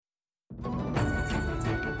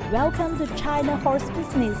Welcome to China Horse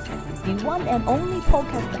Business, the one and only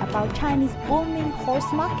podcast about Chinese booming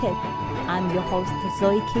horse market. I'm your host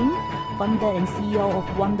Zoe King, founder and CEO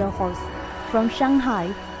of Wonder Horse, from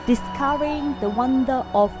Shanghai, discovering the wonder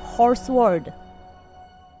of horse world.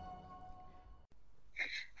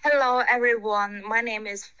 Hello everyone, my name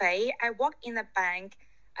is Fei. I work in a bank.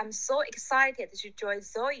 I'm so excited to join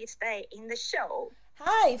Zoe today in the show.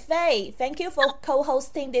 Hi, Fei. Thank you for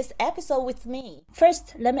co-hosting this episode with me.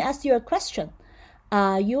 First, let me ask you a question.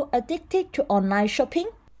 Are you addicted to online shopping?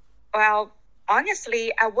 Well,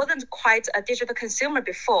 honestly, I wasn't quite a digital consumer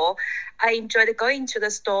before. I enjoyed going to the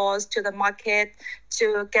stores, to the market,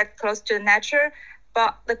 to get close to nature.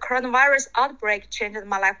 But the coronavirus outbreak changed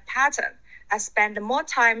my life pattern. I spend more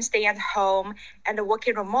time staying at home and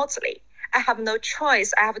working remotely. I have no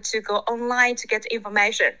choice. I have to go online to get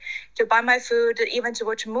information, to buy my food, even to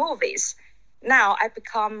watch movies. Now I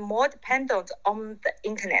become more dependent on the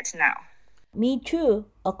internet now. Me too.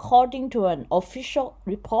 According to an official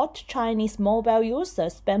report, Chinese mobile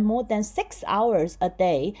users spend more than 6 hours a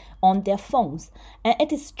day on their phones, and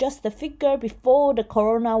it is just the figure before the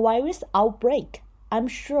coronavirus outbreak. I'm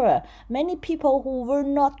sure many people who were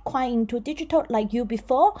not quite into digital like you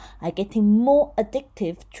before are getting more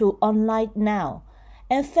addictive to online now.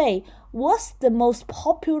 And Fei, what's the most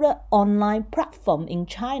popular online platform in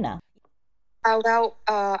China? I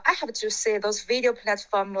have to say those video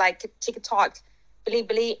platforms like TikTok,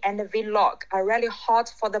 Bilibili, and Vlog are really hot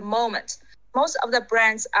for the moment. Most of the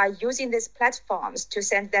brands are using these platforms to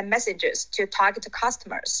send their messages to target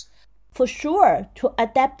customers. For sure, to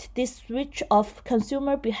adapt this switch of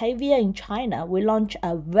consumer behavior in China, we launched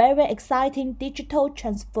a very exciting digital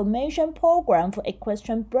transformation program for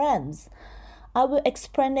equestrian brands. I will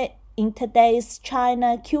explain it in today's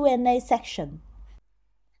China Q&A section.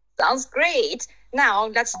 Sounds great. Now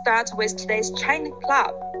let's start with today's China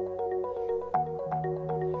Club.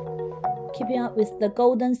 Keeping up with the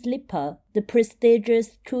Golden Slipper, the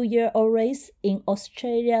prestigious 2-year-old race in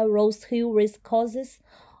Australia Rose Hill Racecourses,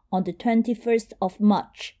 on the 21st of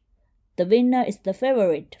March. The winner is the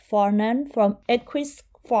favorite, Farnan from Equus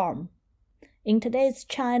Farm. In today's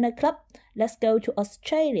China Club, let's go to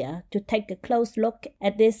Australia to take a close look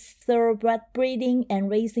at this thoroughbred breeding and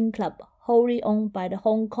racing club, wholly owned by the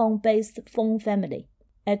Hong Kong-based Fong family.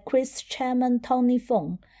 Equus chairman Tony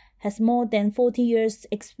Fong has more than 40 years'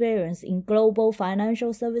 experience in global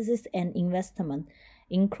financial services and investment,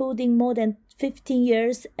 including more than 15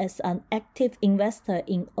 years as an active investor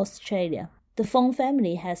in Australia. The Fong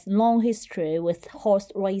family has long history with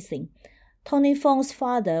horse racing. Tony Fong's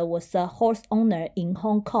father was a horse owner in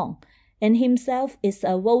Hong Kong and himself is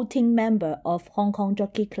a voting member of Hong Kong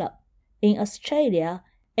Jockey Club. In Australia,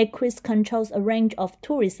 Equus controls a range of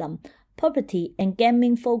tourism, property and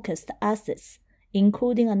gaming-focused assets,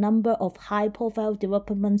 including a number of high-profile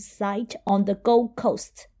development sites on the Gold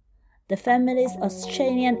Coast. The family's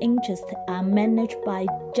Australian interests are managed by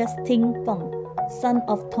Justin Fong, son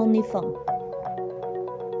of Tony Fong.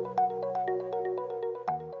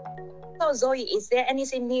 So Zoe, is there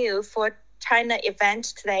anything new for China event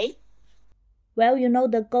today? Well,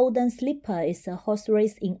 the Golden Slipper is a horse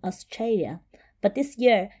race in Australia, but this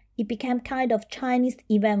year it became kind of Chinese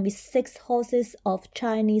event with 6 horses of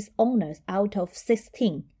Chinese owners out of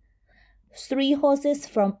 16. 3 horses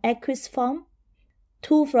from Equus Farm,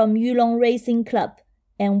 2 from Yulong Racing Club,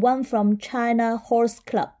 and 1 from China Horse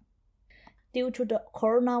Club. Due to the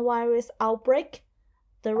coronavirus outbreak,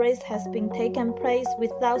 the race has been taken place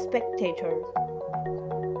without spectators.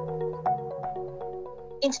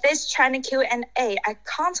 In today's China Q&A, I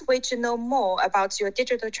can't wait to know more about your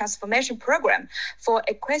digital transformation program for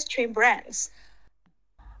equestrian brands.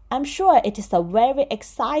 I'm sure it is a very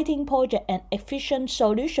exciting project and efficient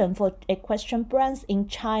solution for equestrian brands in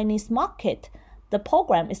Chinese market. The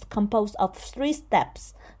program is composed of 3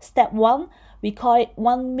 steps. Step 1, we call it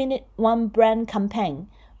 1 minute, 1 brand campaign.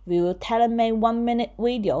 We will tailor-make 1-minute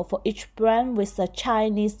video for each brand with a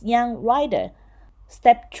Chinese young rider.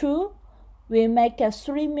 Step 2, we make a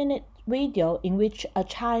 3-minute video in which a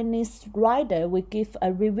Chinese rider will give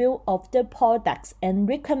a review of the products and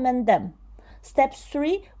recommend them. Step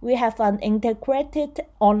 3, we have an integrated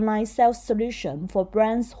online sales solution for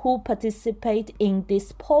brands who participate in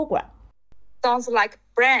this program. Sounds like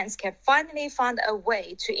brands can finally find a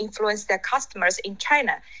way to influence their customers in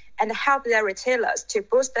China and help their retailers to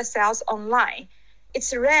boost their sales online.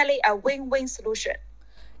 It's really a win-win solution.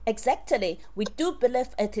 Exactly. We do believe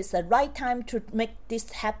it is the right time to make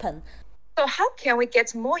this happen. So how can we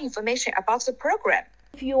get more information about the program?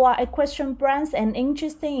 If you are equestrian brands and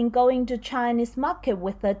interested in going to Chinese market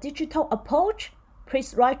with a digital approach,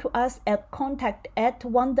 please write to us at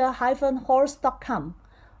contact@wonder-horse.com.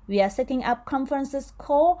 We are setting up conferences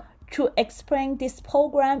call to explain this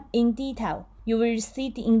program in detail. You will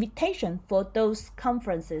receive the invitation for those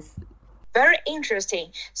conferences. Very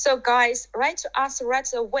interesting. So guys, write to us right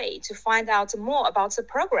away to find out more about the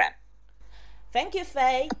program. Thank you,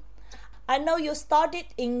 Faye. I know you started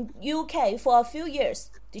in UK for a few years.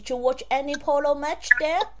 Did you watch any polo match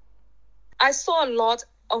there? I saw a lot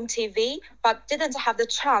on TV, but didn't have the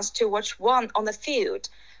chance to watch one on the field.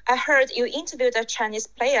 I heard you interviewed a Chinese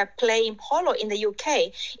player playing polo in the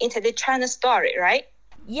UK into the China story, right?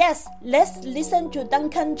 Yes, let's listen to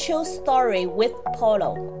Duncan Chill's story with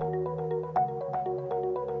polo.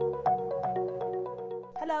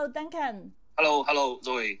 Hello, Duncan. Hello,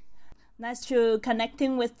 Zoe. Nice to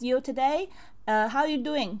connecting with you today. How are you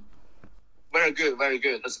doing? Very good.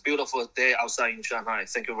 It's a beautiful day outside in Shanghai.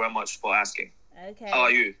 Thank you very much for asking. Okay. How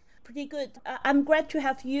are you? Pretty good. I'm glad to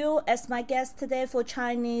have you as my guest today for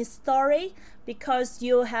Chinese Story because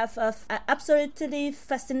you have an absolutely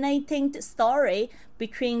fascinating story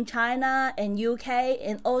between China and UK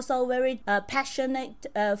and also very passionate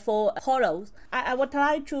for polo. I would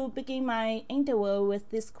like to begin my interview with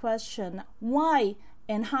this question. Why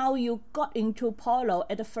and how you got into polo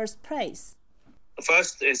at the first place?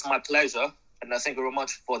 First, it's my pleasure, and thank you very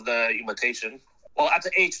much for the invitation. Well, at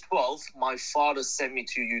the age 12, my father sent me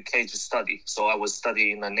to UK to study. So I was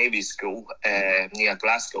studying in a Navy school near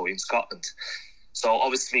Glasgow in Scotland. So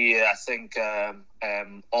obviously, I think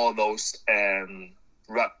all those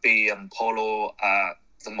rugby and polo are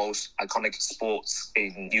the most iconic sports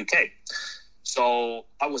in UK. So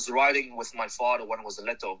I was riding with my father when I was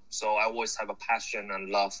little. So I always have a passion and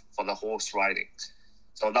love for the horse riding.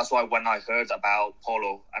 So that's why when I heard about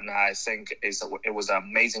polo, and I think it was an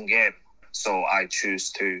amazing game. So I chose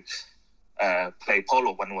to play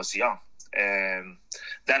polo when I was young.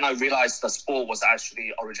 Then I realized the sport was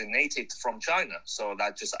actually originated from China. So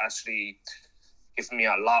that just actually gave me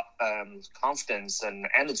a lot confidence and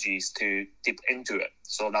energies to dip into it.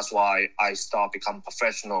 So that's why I started become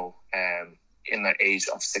professional in the age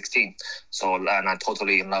of 16. So, and I'm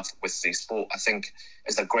totally in love with the sport. I think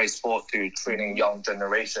it's a great sport to training young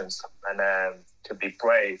generations and to be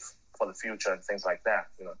brave for the future and things like that,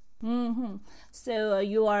 you know. Mm-hmm. So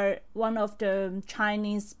you are one of the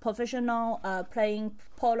Chinese professional playing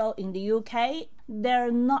polo in the UK. There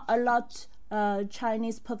are not a lot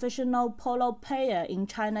Chinese professional polo player in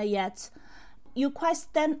China yet. You quite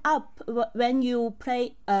stand up when you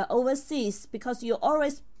play overseas because you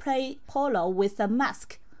always play polo with a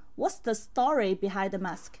mask. What's the story behind the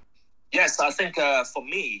mask? Yes, I think for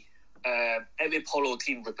me, every polo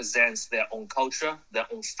team represents their own culture, their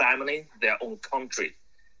own family, their own country.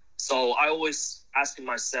 So I always ask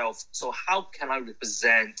myself, so how can I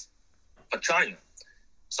represent for China?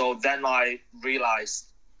 So then I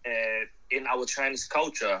realized in our Chinese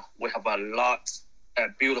culture, we have a lot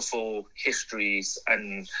of beautiful histories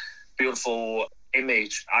and beautiful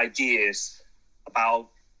image ideas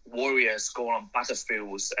about warriors going on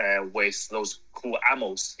battlefields with those cool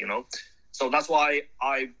animals, you know. So that's why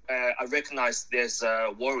I recognize there's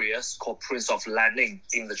warriors called Prince of Lanning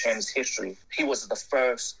in the Chinese history. He was the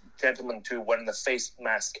first gentleman to wear the face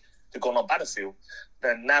mask to go on a battlefield.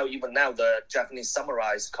 Then even now, the Japanese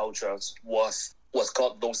samurai culture was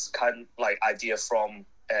got those kind of like idea from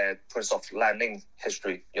Prince of Lanning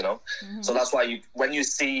history, you know. Mm-hmm. So that's why when you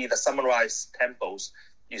see the samurai temples,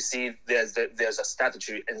 you see there's a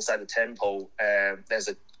statue inside the temple. There's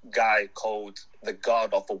a guy called the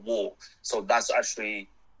God of the War. So that's actually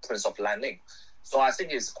Prince of Lanning. So I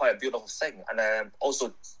think it's quite a beautiful thing. And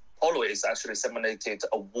also polo is actually simulated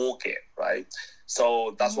a war game, right?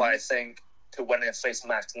 So that's why I think to wear a face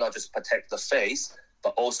mask, not just protect the face,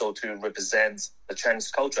 but also to represent the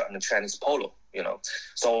Chinese culture and the Chinese polo, you know.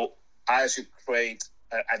 So I actually create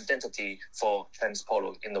an identity for Chinese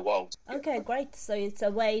polo in the world. Okay, great. So it's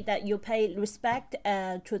a way that you pay respect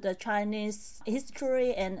to the Chinese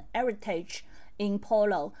history and heritage in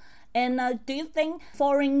polo. And do you think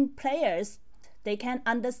foreign players, they can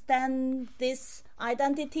understand this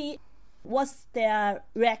identity? What's their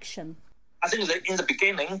reaction? I think that in the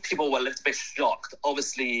beginning, people were a little bit shocked.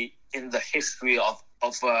 Obviously, in the history of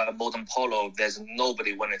modern polo, there's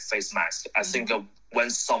nobody wearing a face mask. I think when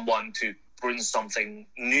someone to bring something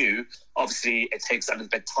new, obviously it takes a little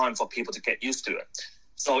bit of time for people to get used to it.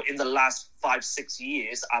 So in the last 5-6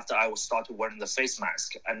 years after I started wearing the face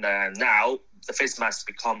mask, and now the face mask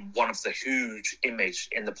become one of the huge image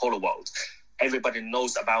in the polo world. Everybody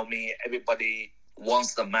knows about me. Everybody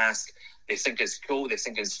wants the mask. They think it's cool. They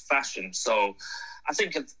think it's fashion. So I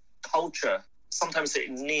think culture sometimes it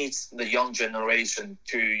needs the young generation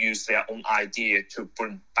to use their own idea to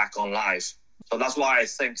bring back on life. So that's why I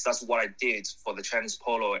think that's what I did for the Chinese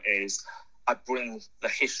polo is I bring the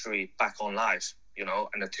history back on life, you know,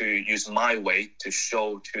 and to use my way to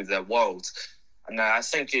show to the world. And I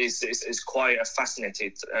think it's quite a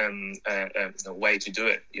fascinating way to do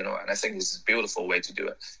it, you know, and I think it's a beautiful way to do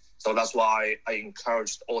it. So that's why I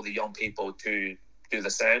encouraged all the young people to do the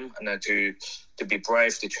same and to be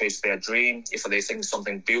brave, to chase their dream. If they think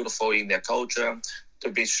something beautiful in their culture, to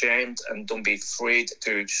be ashamed and don't be afraid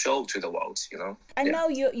to show to the world, you know. I know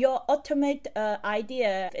your ultimate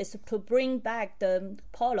idea is to bring back the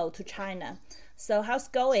polo to China. So how's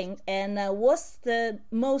it going? And what's the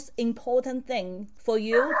most important thing for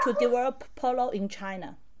you to develop polo in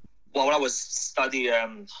China? Well, I was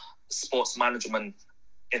studying sports management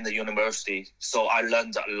in the university, so I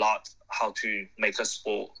learned a lot how to make a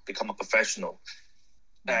sport become a professional.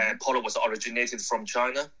 Polo was originated from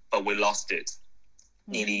China, but we lost it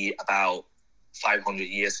nearly about 500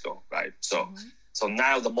 years ago, right? So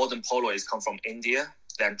now the modern polo is come from India,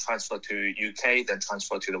 then transferred to UK, then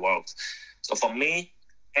transferred to the world. So for me,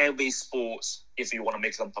 every sport, if you want to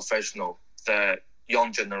make them professional, the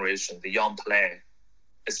young generation, the young player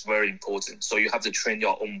is very important. So you have to train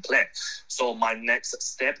your own player. So my next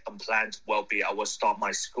step and plan will be I will start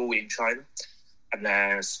my school in China and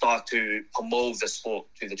then start to promote the sport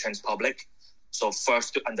to the Chinese public. So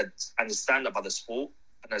first to understand about the sport,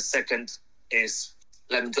 and the second is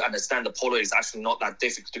let them to understand the polo is actually not that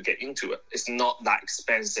difficult to get into it. It's not that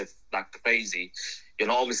expensive, that crazy. You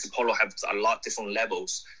know, obviously polo has a lot of different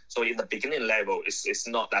levels. So in the beginning level, it's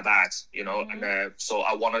not that bad, you know. And so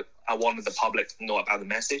I wanted the public to know about the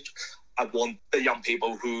message. I want the young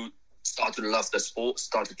people who start to love the sport,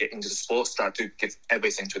 start to get into the sport, start to give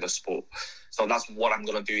everything to the sport. So that's what I'm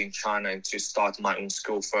going to do in China, to start my own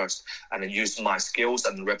school first and then use my skills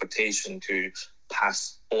and reputation to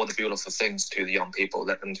pass all the beautiful things to the young people,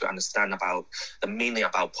 let them to understand about the meaning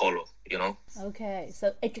about polo, you know. Okay,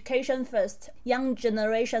 so education first, young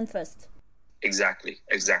generation first. Exactly.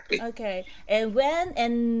 Okay, and when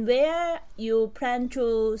and where you plan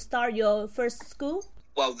to start your first school?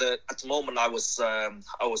 Well, at the moment I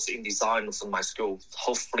was in design for my school.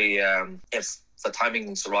 Hopefully, if the timing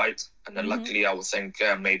is right, and then luckily I would think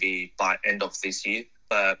maybe by end of this year.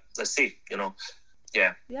 But let's see, you know.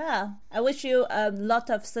 Yeah, I wish you a lot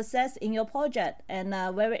of success in your project, and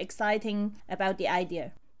very exciting about the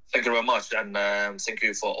idea. Thank you very much, and thank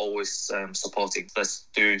you for always supporting. Let's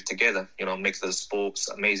do together, you know, make the sports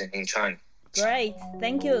amazing in China. Great,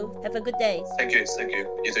 thank you. Have a good day. Thank you.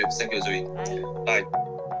 You too. Thank you, Zoe. Bye.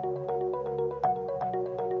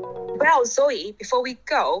 Well, Zoe, before we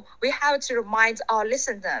go, we have to remind our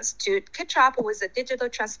listeners to catch up with the digital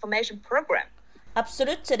transformation program.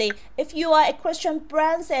 Absolutely. If you are a Christian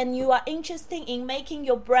brand and you are interested in making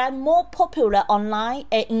your brand more popular online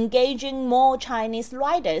and engaging more Chinese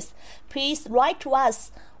riders, please write to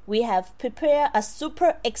us. We have prepared a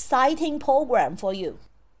super exciting program for you.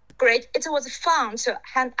 Great. It was fun to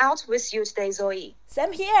hang out with you today, Zoe.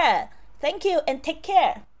 Same here. Thank you and take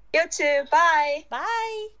care. You too. Bye.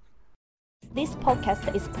 Bye. This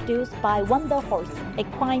podcast is produced by Wonder Horse,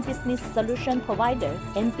 equine business solution provider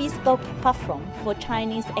and bespoke platform for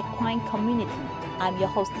Chinese equine community. I'm your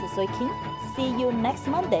host, Zoe King. See you next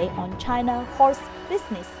Monday on China Horse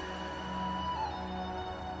Business.